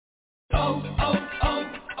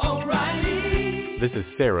This is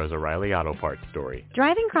Sarah's O'Reilly Auto Parts story.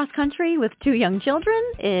 Driving cross-country with 2 young children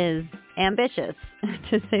is ambitious,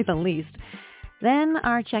 to say the least. Then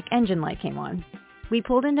our check engine light came on. We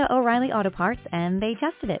pulled into O'Reilly Auto Parts and they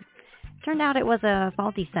tested it. Turned out it was a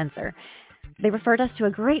faulty sensor. They referred us to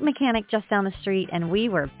a great mechanic just down the street and we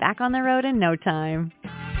were back on the road in no time.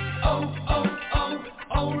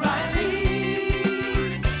 O'Reilly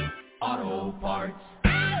Auto Parts.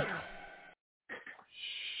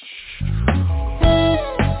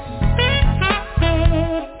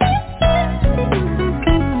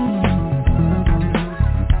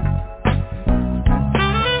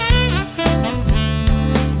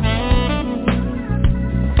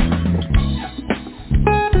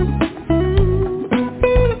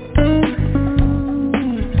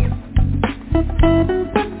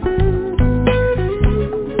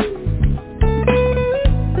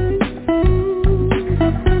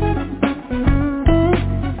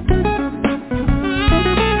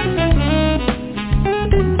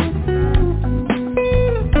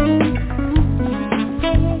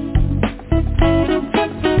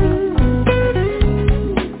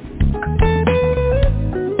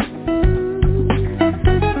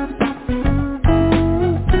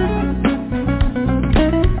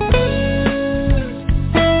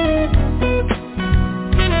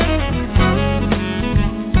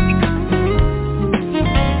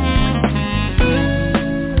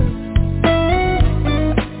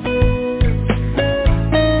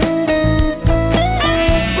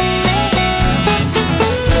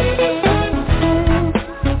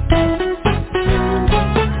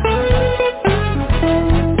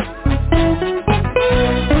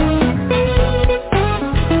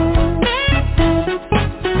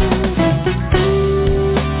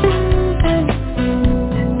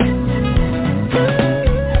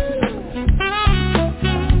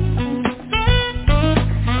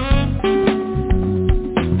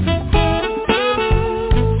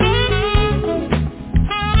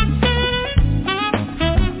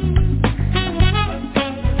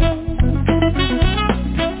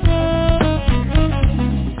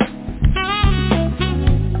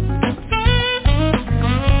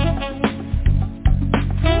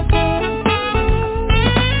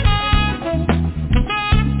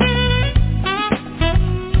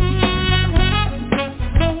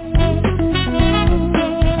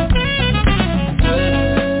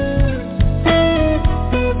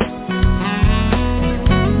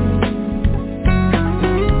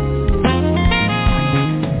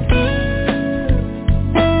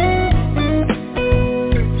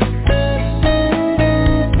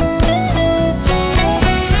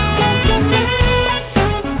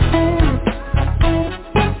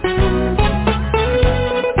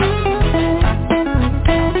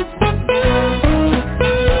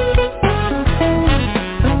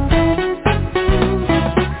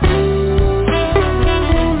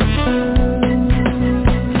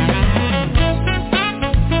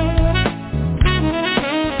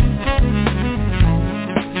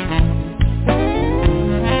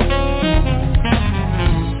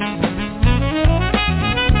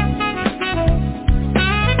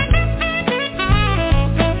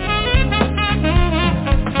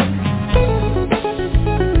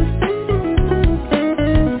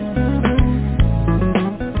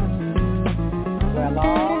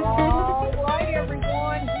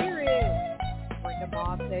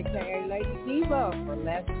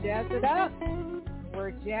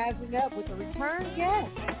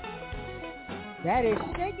 That is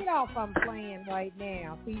Shake It Off I'm playing right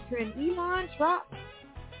now, featuring Elon Trop.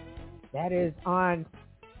 That is on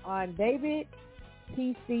David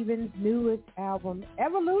P Stevens' newest album,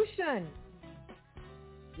 Evolution.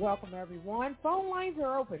 Welcome, everyone. Phone lines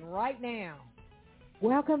are open right now.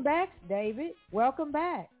 Welcome back, David. Welcome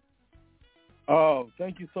back. Oh,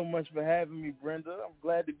 thank you so much for having me, Brenda. I'm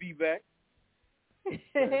glad to be back.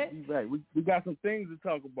 We got some things to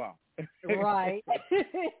talk about. Right.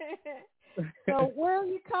 So where are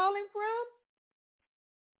you calling from?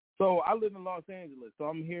 So I live in Los Angeles. So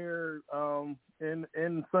I'm here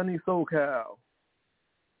in sunny SoCal.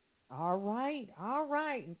 All right.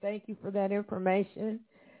 And thank you for that information.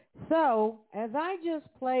 So as I just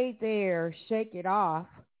played there, Shake It Off,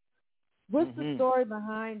 what's the story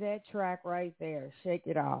behind that track right there, Shake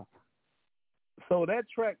It Off? So that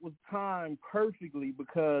track was timed perfectly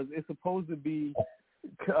because it's supposed to be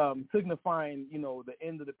signifying, the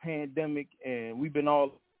end of the pandemic, and we've been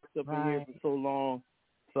all up in here for so long.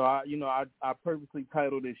 So I purposely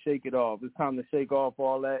titled it "Shake It Off." It's time to shake off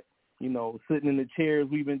all that, sitting in the chairs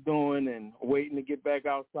we've been doing and waiting to get back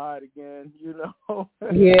outside again.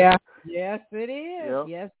 Yeah. Yes, it is. Yep.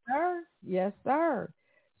 Yes, sir. Yes, sir.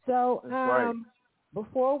 So, right.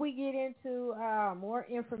 before we get into more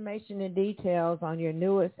information and details on your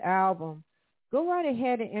newest album, go right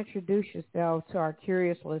ahead and introduce yourself to our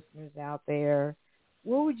curious listeners out there.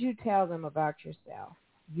 What would you tell them about yourself,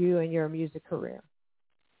 you and your music career?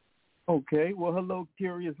 Okay. Well, hello,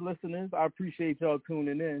 curious listeners. I appreciate y'all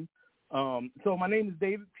tuning in. So my name is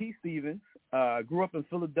David P Stevens. I grew up in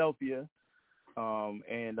Philadelphia,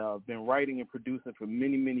 and I've been writing and producing for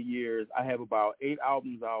many, many years. I have about 8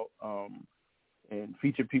 albums out, and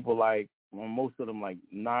feature people like, most of them like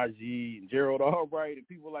Najee and Gerald Albright and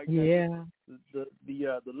people like that. Yeah.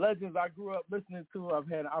 The legends I grew up listening to, I've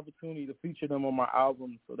had an opportunity to feature them on my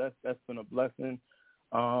album, so that's been a blessing.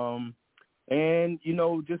 And, you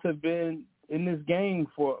know, just have been in this game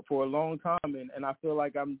for a long time, and I feel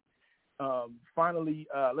like I'm finally,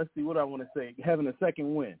 let's see what I want to say, having a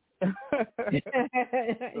second win. So,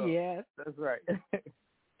 yes. That's right. Yes.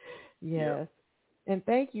 Yeah. And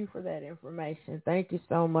thank you for that information. Thank you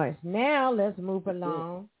so much. Now let's move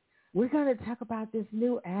along. We're going to talk about this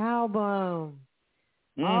new album.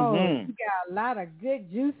 Mm-hmm. Oh, you got a lot of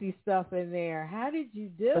good, juicy stuff in there. How did you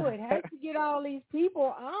do it? How did you get all these people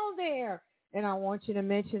on there? And I want you to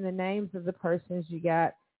mention the names of the persons you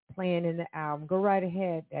got playing in the album. Go right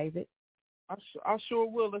ahead, David. I sure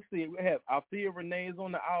will. Let's see. We have Althea Renee is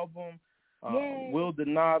on the album. Yay. Will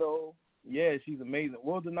Donato. Yeah, she's amazing.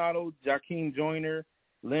 Will Donato, Jakeem Joyner,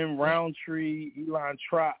 Lynn Roundtree, Elon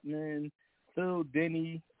Trotman, Phil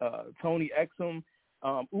Denny, Tony Exum,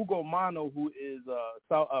 Ugo Mano, who is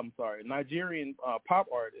Nigerian pop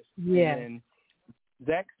artist. Yeah. And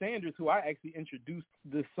Zach Sanders, who I actually introduced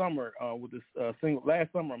this summer with this single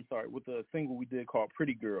with the single we did called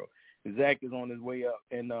Pretty Girl. And Zach is on his way up,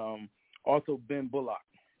 and also Ben Bullock.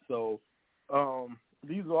 So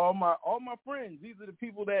these are all my friends. These are the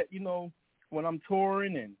people that, you know, when I'm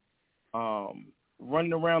touring and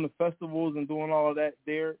running around the festivals and doing all of that,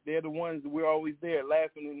 they're the ones that we're always there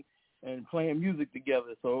laughing and playing music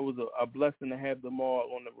together. So it was a blessing to have them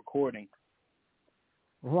all on the recording.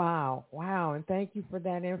 Wow. And thank you for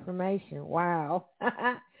that information. Wow.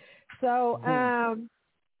 So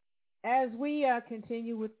as we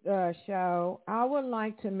continue with the show, I would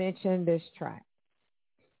like to mention this track.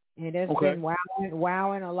 It has been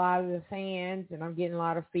wowing a lot of the fans, and I'm getting a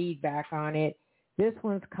lot of feedback on it. This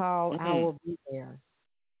one's called I Will Be There.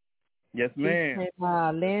 Yes, ma'am.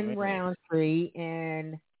 Lynn Roundtree,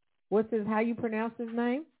 and how you pronounce his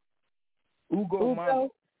name? Ugo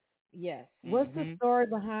Mano. Yes. What's the story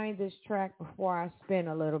behind this track before I spin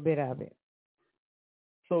a little bit of it?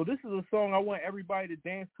 So this is a song I want everybody to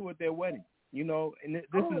dance to at their wedding, you know, and this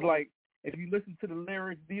is like, if you listen to the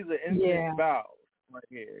lyrics, these are instant vows right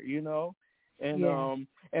here, you know, and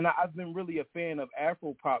and I've been really a fan of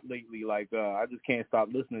Afro pop lately. Like I just can't stop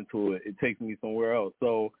listening to it. It takes me somewhere else.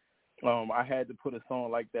 So I had to put a song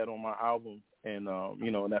like that on my album, and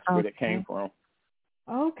you know, and that's where it came from.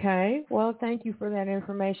 Okay. Well, thank you for that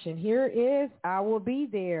information. Here is I Will Be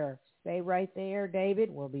There. Stay right there, David.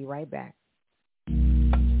 We'll be right back.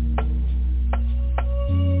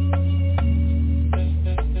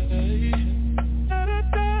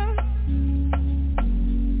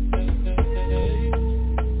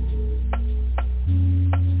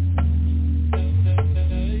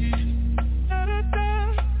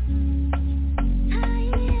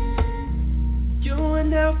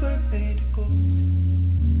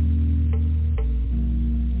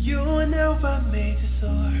 Made to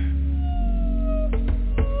soar.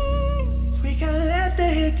 We can't let the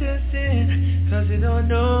haters in, 'cause they don't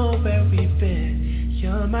know where we've been.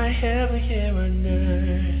 You're my heaven here on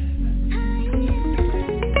earth.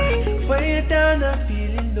 When you're down, I'm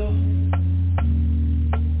feeling low,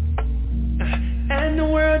 and the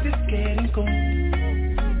world is getting cold.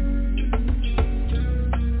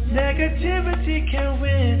 Negativity can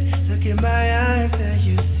win. Look in my eyes and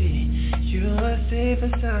you see you are safe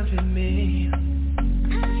and sound with me.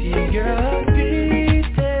 See, girl, I'll be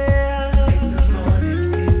there. In the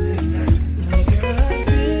morning, in the night. Girl, I'll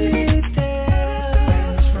be there. When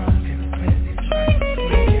it's wrong and when it's right.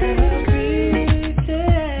 Girl, I'll be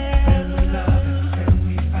there. When we love and when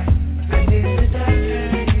we fight. And in the dark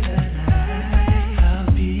and in the night, I'll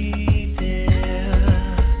be there.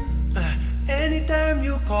 Anytime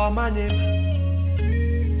you call my name,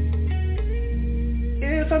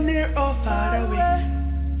 if I'm near or far away,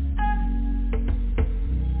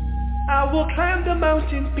 I will climb the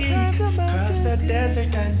mountain peak, cross the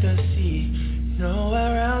desert and the sea.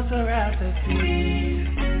 Nowhere else I'd rather be.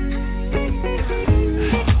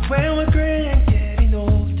 When we're gray and getting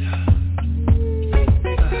old,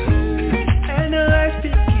 and the lights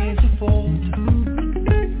begin to fold,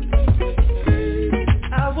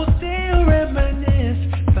 I will still reminisce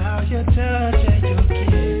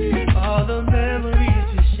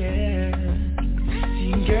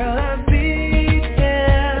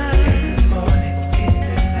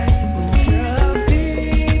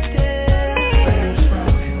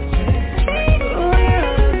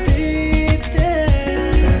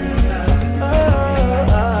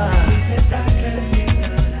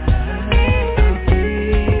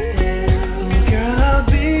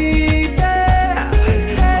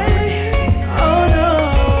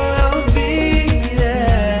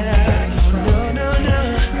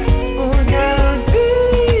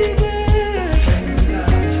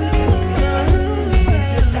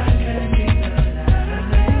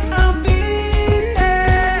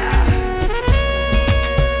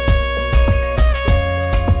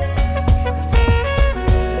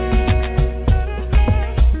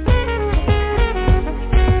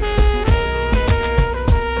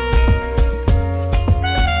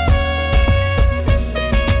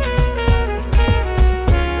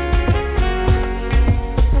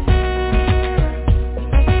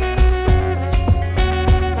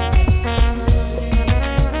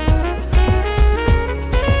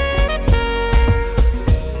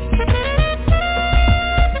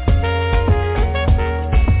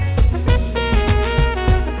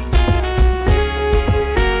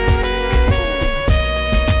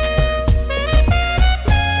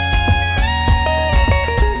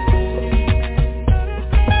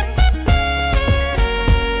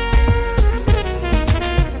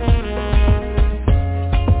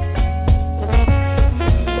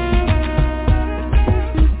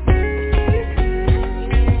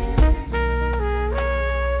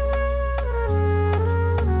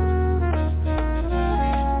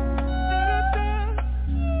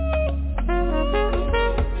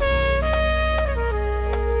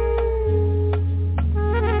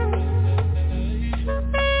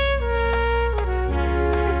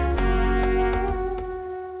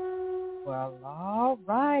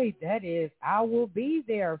right. That is I Will Be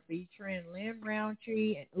There, featuring Lynn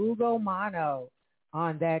Roundtree and Ugo Mano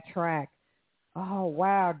on that track. Oh,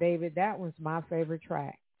 wow, David, that was my favorite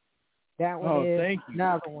track. That one is thank you.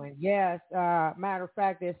 another one. Yes. Matter of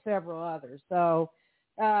fact, there's several others. So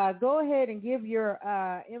go ahead and give your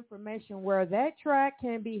information where that track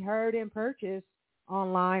can be heard and purchased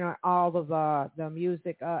online on all of the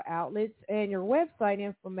music outlets, and your website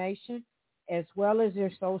information, as well as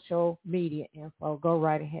your social media info. Go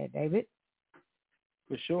right ahead, David.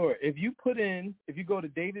 For sure. If you go to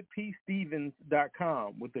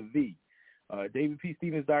davidpstevens.com with a V,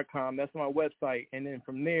 davidpstevens.com, that's my website, and then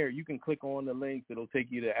from there you can click on the links. It'll take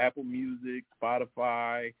you to Apple Music,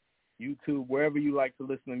 Spotify, YouTube, wherever you like to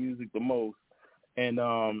listen to music the most. And,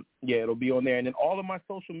 it'll be on there. And then all of my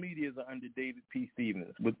social medias are under David P.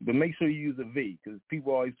 Stevens. But make sure you use a V, because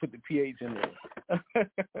people always put the PH in there.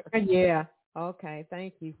 Yeah. Okay.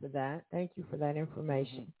 Thank you for that. Thank you for that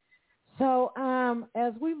information. So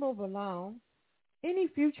as we move along, any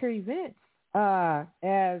future events,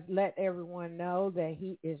 as let everyone know that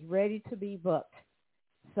he is ready to be booked.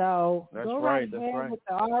 So go right ahead with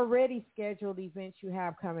the already scheduled events you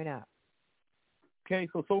have coming up. Okay,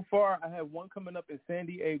 so far I have one coming up in San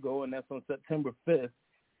Diego, and that's on September 5th,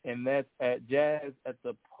 and that's at Jazz at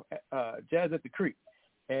the Creek.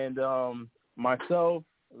 And myself,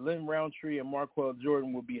 Lynn Roundtree, and Marquel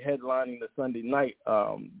Jordan will be headlining the Sunday night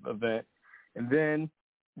event. And then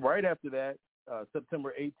right after that,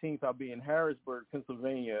 September 18th, I'll be in Harrisburg,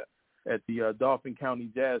 Pennsylvania at the Dauphin County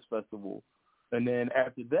Jazz Festival. And then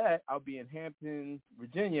after that, I'll be in Hampton,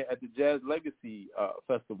 Virginia at the Jazz Legacy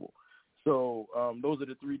Festival. So those are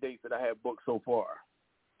the 3 dates that I have booked so far.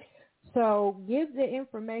 So give the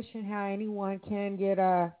information how anyone can get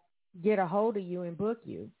a hold of you and book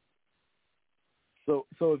you. So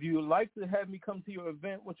if you would like to have me come to your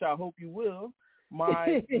event, which I hope you will,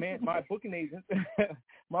 my booking agent,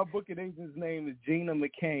 my booking agent's name is Gina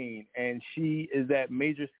McCain, and she is at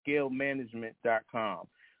majorscalemanagement.com.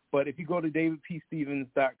 But if you go to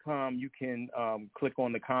davidpstevens.com, you can click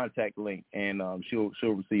on the contact link, and she'll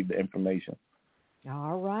receive the information.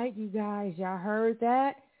 All right, you guys, y'all heard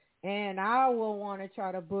that? And I will want to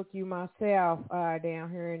try to book you myself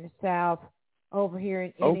down here in the South, over here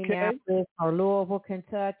in Indianapolis or Louisville,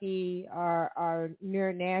 Kentucky, or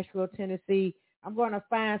near Nashville, Tennessee. I'm going to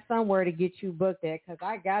find somewhere to get you booked at, because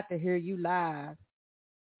I got to hear you live.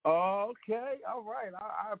 Okay, all right.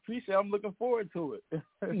 I appreciate it. I'm looking forward to it.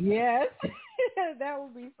 Yes, that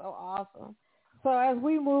would be so awesome. So as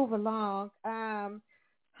we move along, how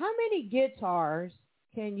many guitars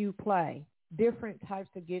can you play? Different types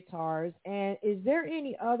of guitars. And is there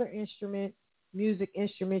any other music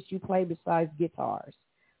instruments you play besides guitars?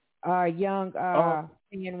 Young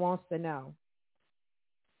Ian wants to know.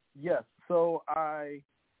 Yes. So I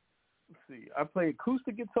play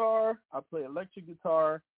acoustic guitar, I play electric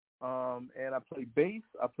guitar, and I play bass,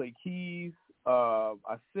 I play keys,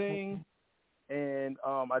 I sing, and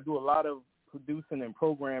I do a lot of producing and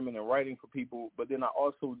programming and writing for people, but then I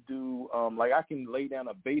also do, I can lay down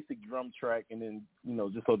a basic drum track and then,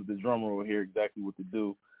 just so that the drummer will hear exactly what to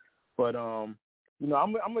do. But, I'm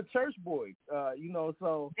a church boy,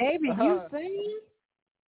 so. David, you sing?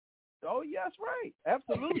 Oh, yeah, that's right.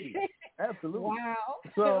 Absolutely. Absolutely. Wow.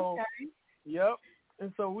 So, okay. Yep.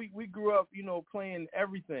 And so we grew up, playing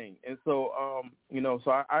everything. And so,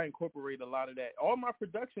 so I incorporate a lot of that. All my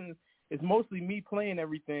productions is mostly me playing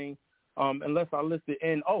everything, unless I list it.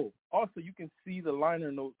 And, also you can see the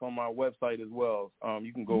liner notes on my website as well.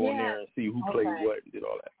 You can go on there and see who played what and did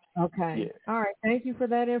all that. Okay. Yeah. All right. Thank you for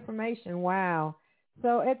that information. Wow.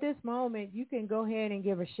 So at this moment, you can go ahead and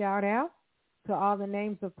give a shout out to all the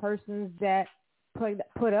names of persons that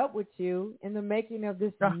put up with you in the making of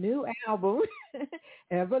this new album,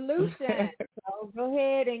 Evolution. So go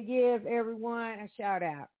ahead and give everyone a shout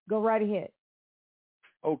out. Go right ahead.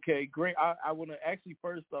 Okay, great. I want to actually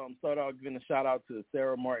first start out giving a shout out to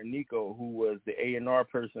Sarah Martinico, who was the A&R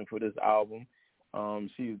person for this album.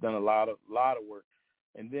 She's done a lot of work.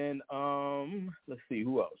 And then let's see,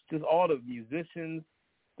 who else? Just all the musicians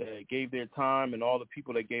that gave their time and all the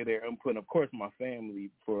people that gave their input, and of course my family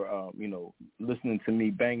for listening to me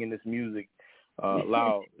banging this music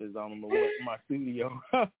loud as I don't know what in my studio.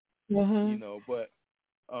 But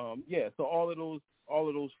so all of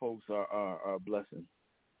those folks are a blessing.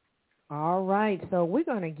 All right, so we're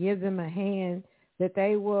going to give them a hand that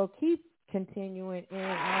they will keep continuing in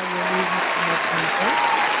all your music.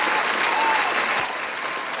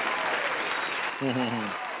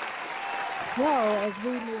 So, as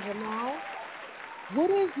we move along,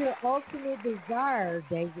 what is your ultimate desire,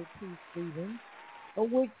 David P. Stevens, or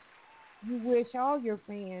which you wish all your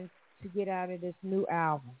fans to get out of this new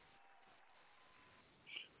album?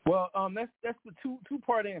 Well, that's the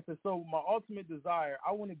two-part answer. So my ultimate desire,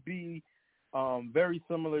 I want to be very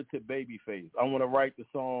similar to Babyface. I want to write the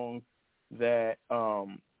songs that are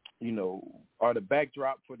the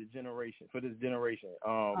backdrop for this generation.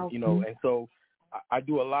 Okay. And so I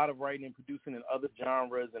do a lot of writing and producing in other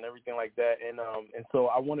genres and everything like that. And so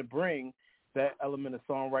I want to bring that element of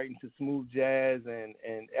songwriting to smooth jazz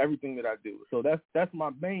and everything that I do. So that's my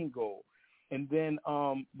main goal. And then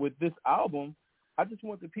with this album, I just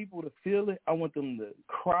want the people to feel it. I want them to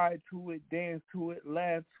cry to it, dance to it,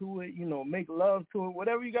 laugh to it, make love to it,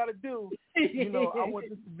 whatever you got to do. I want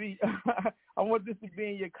this to be I want this to be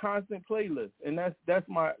in your constant playlist, and that's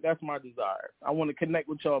my desire. I want to connect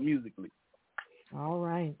with y'all musically. All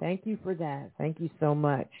right. Thank you for that. Thank you so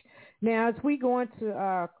much. Now, as we go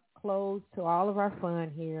into close to all of our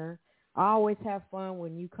fun here, I always have fun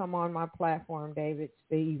when you come on my platform, David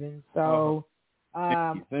Stevens. So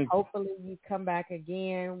Thank you. Hopefully you come back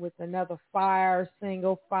again with another fire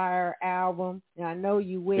album. And I know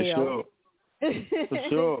you will. For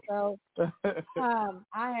sure. So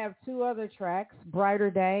I have two other tracks,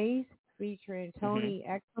 Brighter Days featuring Tony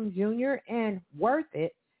Exum Jr. and Worth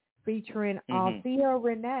It featuring Althea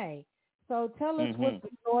Renee. So tell us what's the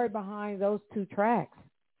story behind those two tracks.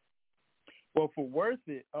 Well, for Worth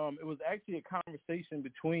It, it was actually a conversation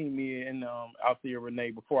between me and Althea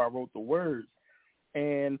Renee before I wrote the words.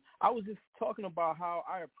 And I was just talking about how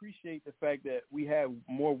I appreciate the fact that we have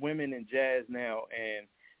more women in jazz now, and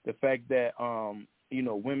the fact that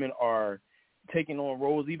women are taking on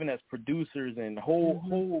roles even as producers and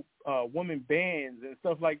whole woman bands and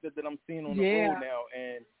stuff like that I'm seeing on the road now.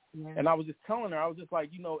 And I was just telling her, I was just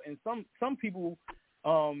like, and some people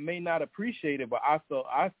may not appreciate it, but I felt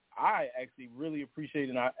I actually really appreciate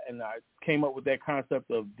it, and I came up with that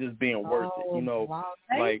concept of just being worth it. Wow.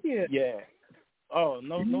 Thank you. Yeah. Oh,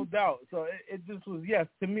 no doubt. So it just was, yes,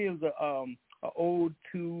 to me it was a ode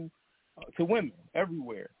to women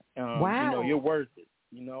everywhere. Wow. You're worth it,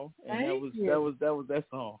 and that was that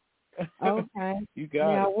song. Okay. You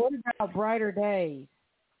got it. Now, what about Brighter Days?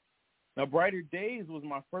 Now, Brighter Days was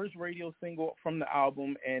my first radio single from the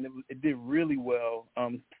album, and it did really well.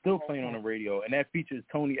 Still playing on the radio, and that features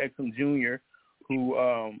Tony Exum Jr., who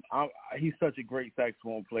he's such a great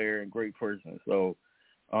saxophone player and great person. So,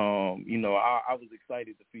 I was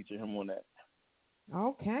excited to feature him on that.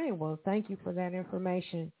 Okay, well, thank you for that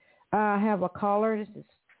information. I have a caller that's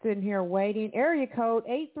sitting here waiting. Area code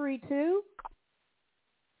 832.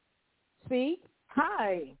 Speak.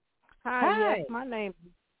 Hi. Yes, my name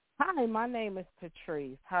is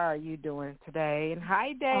Patrice. How are you doing today? And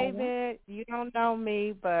hi, David. You don't know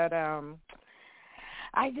me, but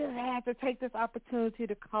I just had to take this opportunity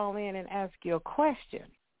to call in and ask you a question.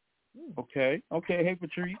 Okay. Hey,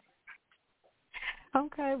 Patrice.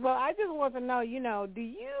 Okay. Well, I just want to know, do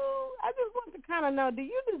you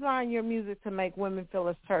design your music to make women feel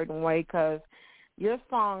a certain way? Because your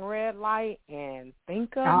song Red Light and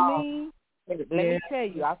Think of Me, let me tell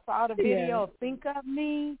you, I saw the video of Think of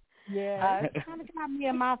Me. Yeah. It kind of got me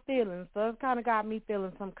in my feelings. So it kind of got me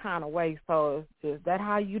feeling some kind of way. So is that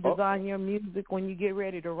how you design your music when you get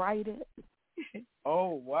ready to write it?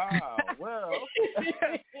 Oh, wow. Well,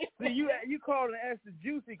 see, you called and asked the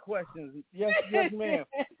juicy questions. Yes, ma'am.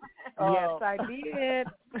 Yes, I did.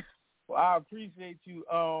 Well, I appreciate you.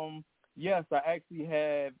 Yes, I actually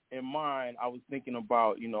had in mind, I was thinking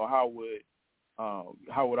about, how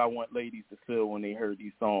would I want ladies to feel when they heard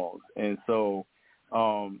these songs. And so,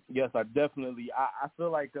 yes, I definitely, I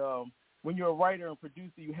feel like when you're a writer and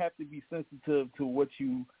producer, you have to be sensitive to what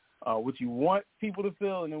you want people to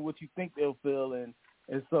feel and then what you think they'll feel. And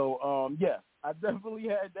so, yes, I definitely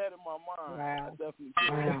had that in my mind. Wow. I definitely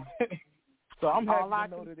did. So I'm happy to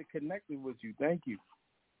know that it connected with you. Thank you.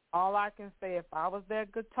 All I can say, if I was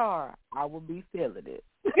that guitar, I would be feeling it.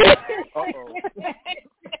 Uh-oh.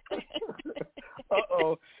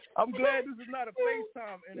 Uh-oh. I'm glad this is not a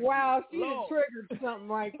FaceTime interview. Wow, she done triggered something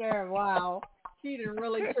right there. Wow. She done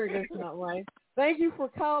really triggered something right. Thank you for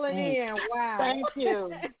calling in. Wow. Thank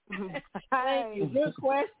you. Thank you. Good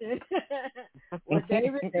question. Well,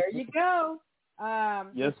 David, there you go.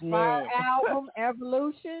 Yes, ma'am. Fire album,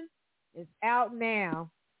 Evolution, is out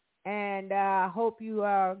now. And I hope you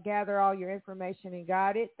gather all your information and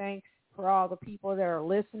got it. Thanks for all the people that are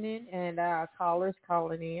listening and callers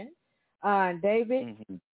calling in. David,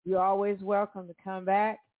 you're always welcome to come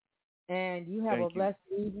back. And you have a blessed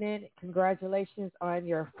evening. Congratulations on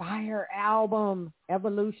your Fire album,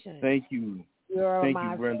 Evolution. Thank you. You're Thank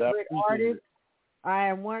my you, Brenda. favorite artist. I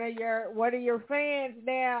am one of your fans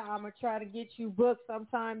now. I'm gonna try to get you booked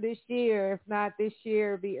sometime this year. If not this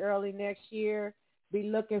year, it'll be early next year. Be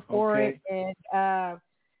looking for it, and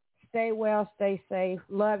stay well, stay safe.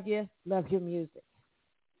 Love you. Love your music.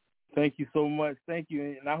 Thank you so much. Thank you,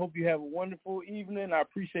 and I hope you have a wonderful evening. I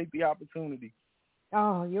appreciate the opportunity.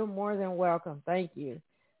 Oh, you're more than welcome. Thank you.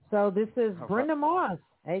 So this is Brenda Moss,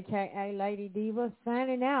 a.k.a. Lady Diva,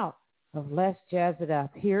 signing out of Let's Jazz It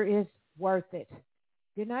Up. Here is Worth It.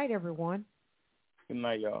 Good night, everyone. Good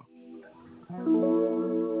night, y'all.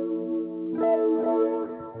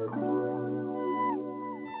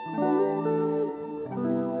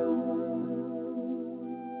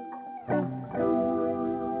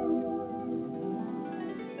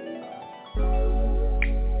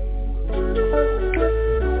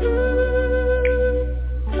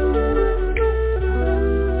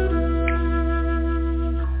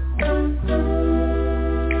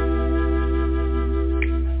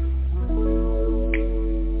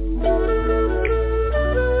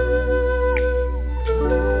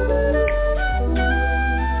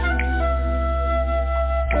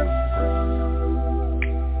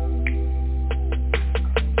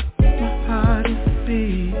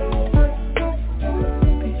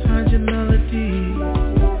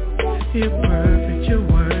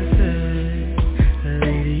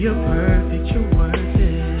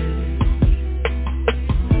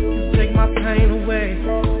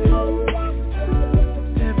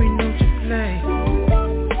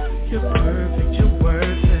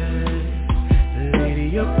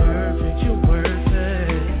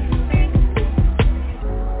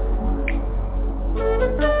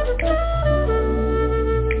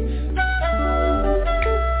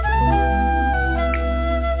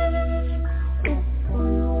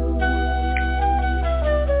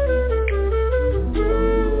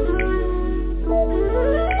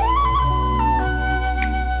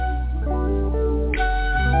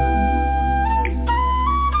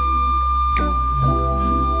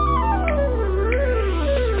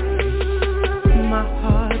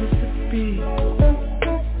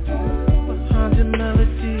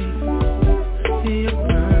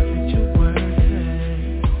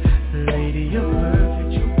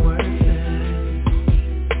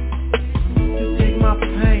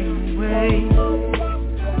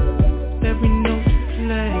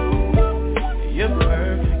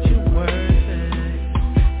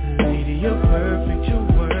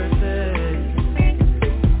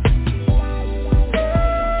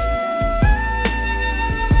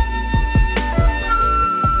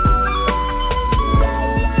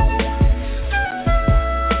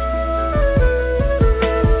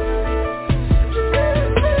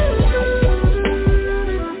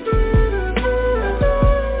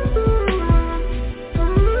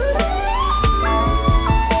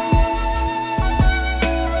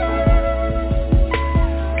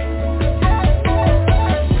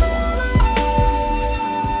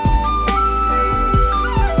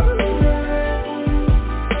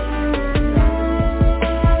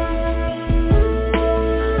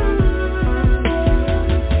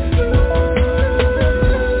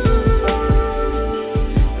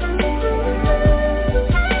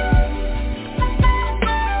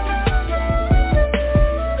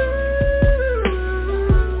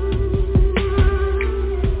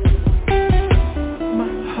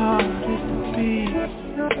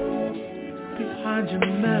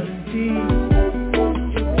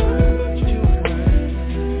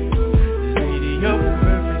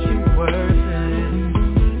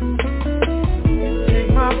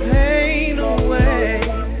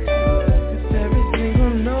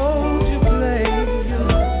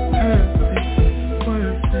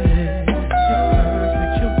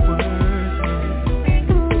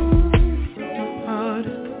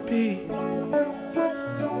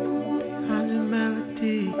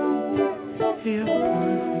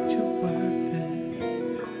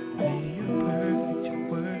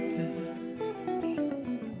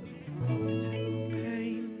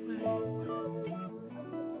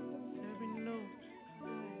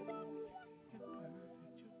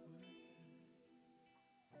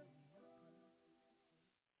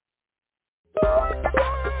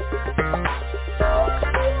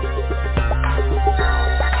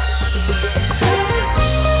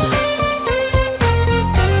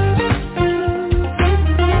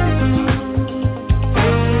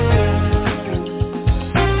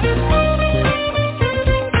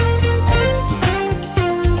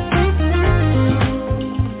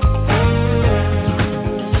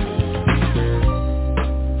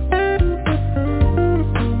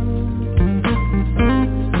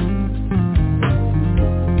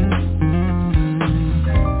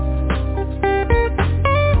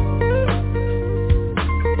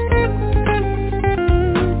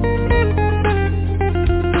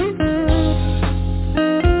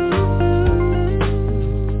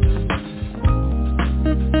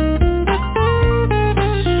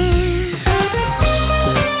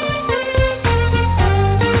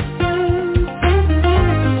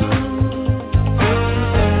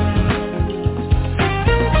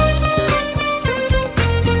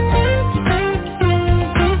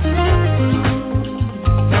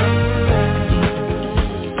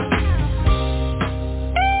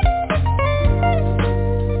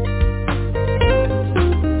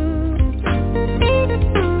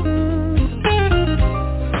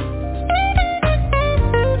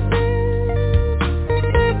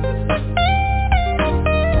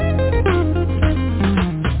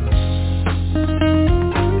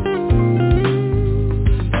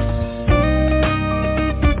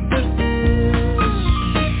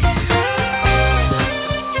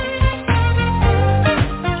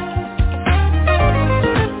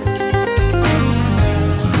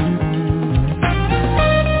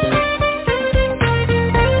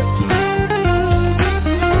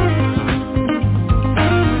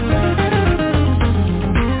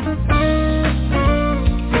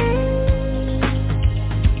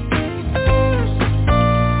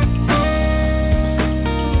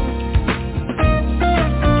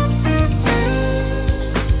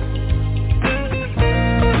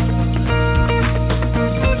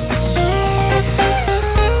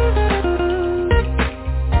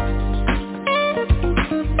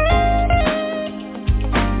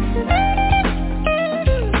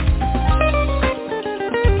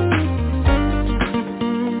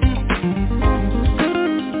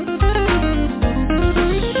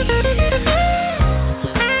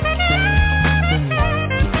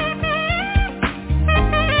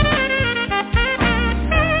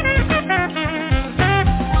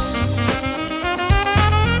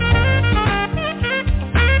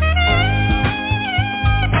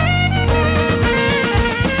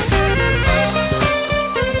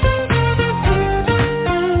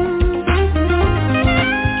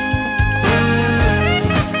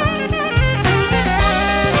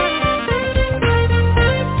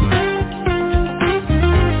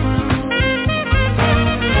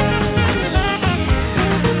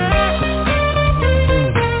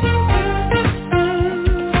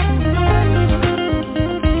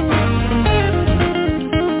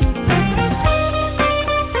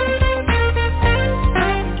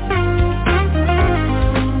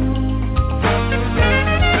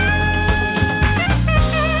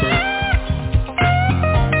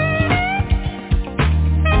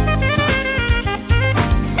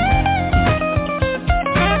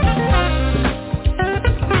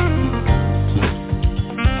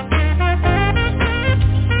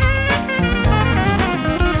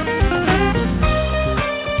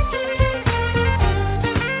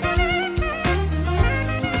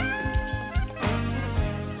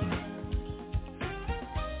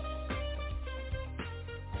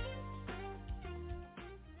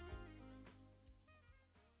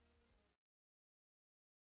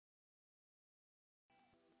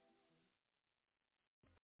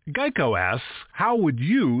 Geico asks, how would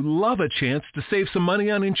you love a chance to save some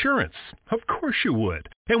money on insurance? Of course you would.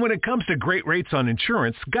 And when it comes to great rates on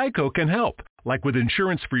insurance, Geico can help. Like with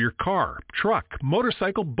insurance for your car, truck,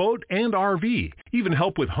 motorcycle, boat, and RV. Even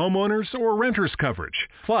help with homeowners or renters coverage.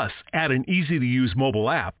 Plus, add an easy-to-use mobile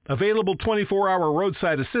app, available 24-hour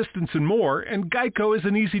roadside assistance and more, and Geico is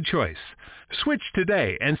an easy choice. Switch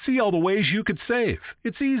today and see all the ways you could save.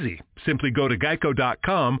 It's easy. Simply go to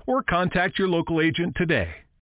geico.com or contact your local agent today.